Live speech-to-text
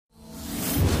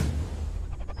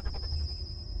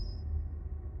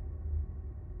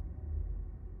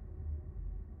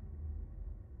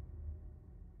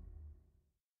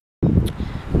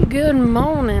Good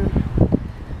morning.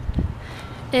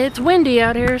 It's windy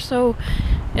out here, so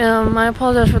I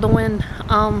apologize for the wind.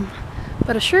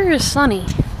 But it sure is sunny.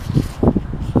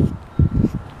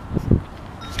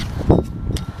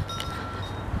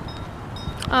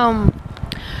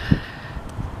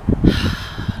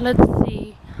 Let's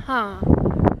see.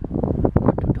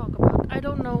 What to talk about? I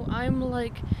don't know. I'm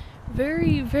like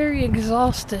very, very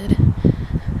exhausted.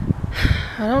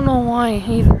 I don't know why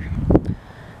either.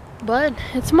 But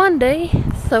it's Monday,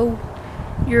 so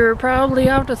you're probably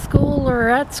out of school or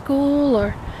at school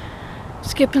or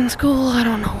skipping school. I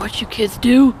don't know what you kids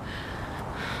do.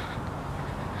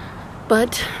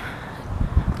 But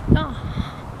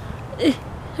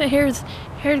hair's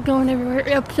going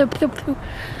everywhere.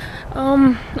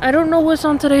 I don't know what's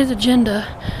on today's agenda.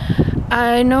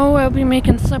 I know I'll be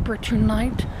making supper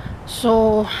tonight,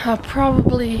 so I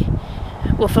probably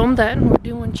will film that, and we're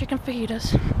doing chicken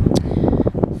fajitas.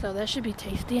 So that should be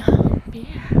tasty. Yeah.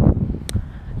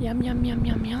 Yum, yum, yum,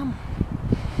 yum, yum.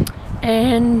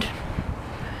 And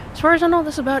as far as I know,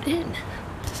 that's about it.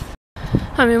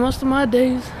 I mean, most of my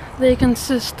days, they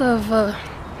consist of,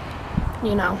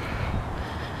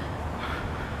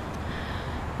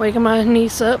 waking my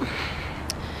niece up,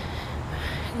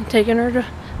 and taking her to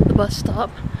the bus stop,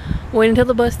 waiting until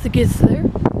the bus gets there,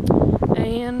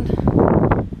 and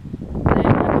then I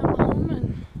come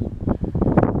home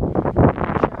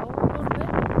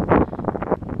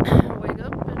and wake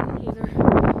up and either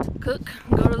cook,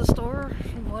 go to the store,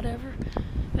 whatever.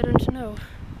 I don't know.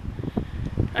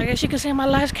 I guess you could say my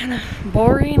life's kind of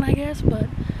boring, I guess, but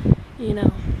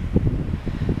seeing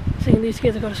these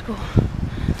kids go to school.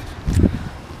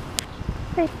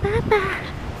 Say bye-bye.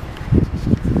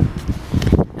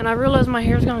 And I realize my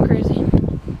hair's gone crazy,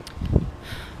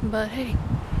 but hey,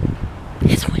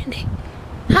 it's windy.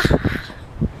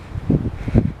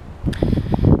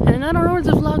 And I don't know where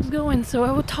the vlog's going, so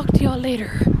I will talk to y'all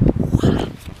later.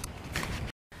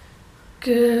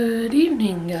 Good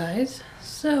evening, guys.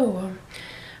 So,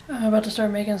 I'm about to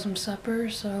start making some supper,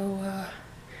 so I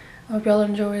hope y'all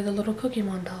enjoy the little cookie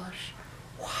montage.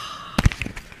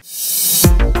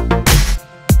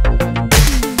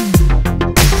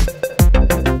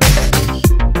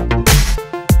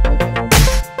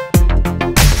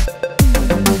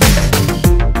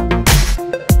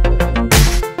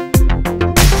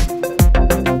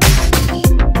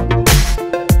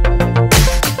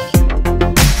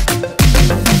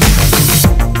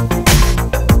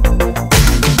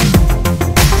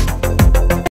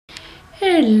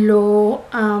 Hello,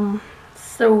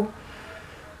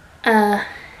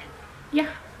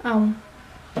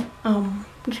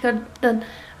 just got done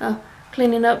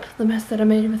cleaning up the mess that I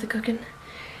made with the cooking.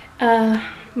 But I'm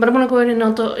gonna go ahead and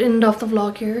end off the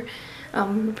vlog here.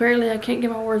 Apparently I can't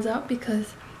get my words out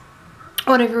because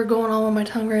whatever going on with my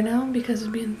tongue right now because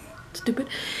it's being stupid.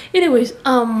 Anyways,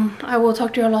 I will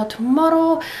talk to y'all all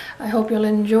tomorrow. I hope y'all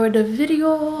enjoyed the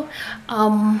video.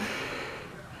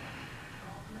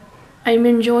 I'm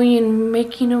enjoying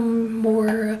making them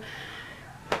more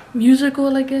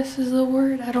musical, I guess is the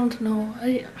word. I don't know.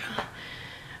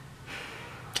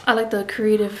 I like the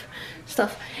creative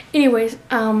stuff. Anyways,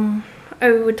 I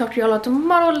will talk to y'all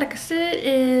tomorrow. Like I said,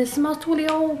 it smells totally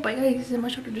old. Bye guys, and my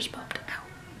shoulder just popped out.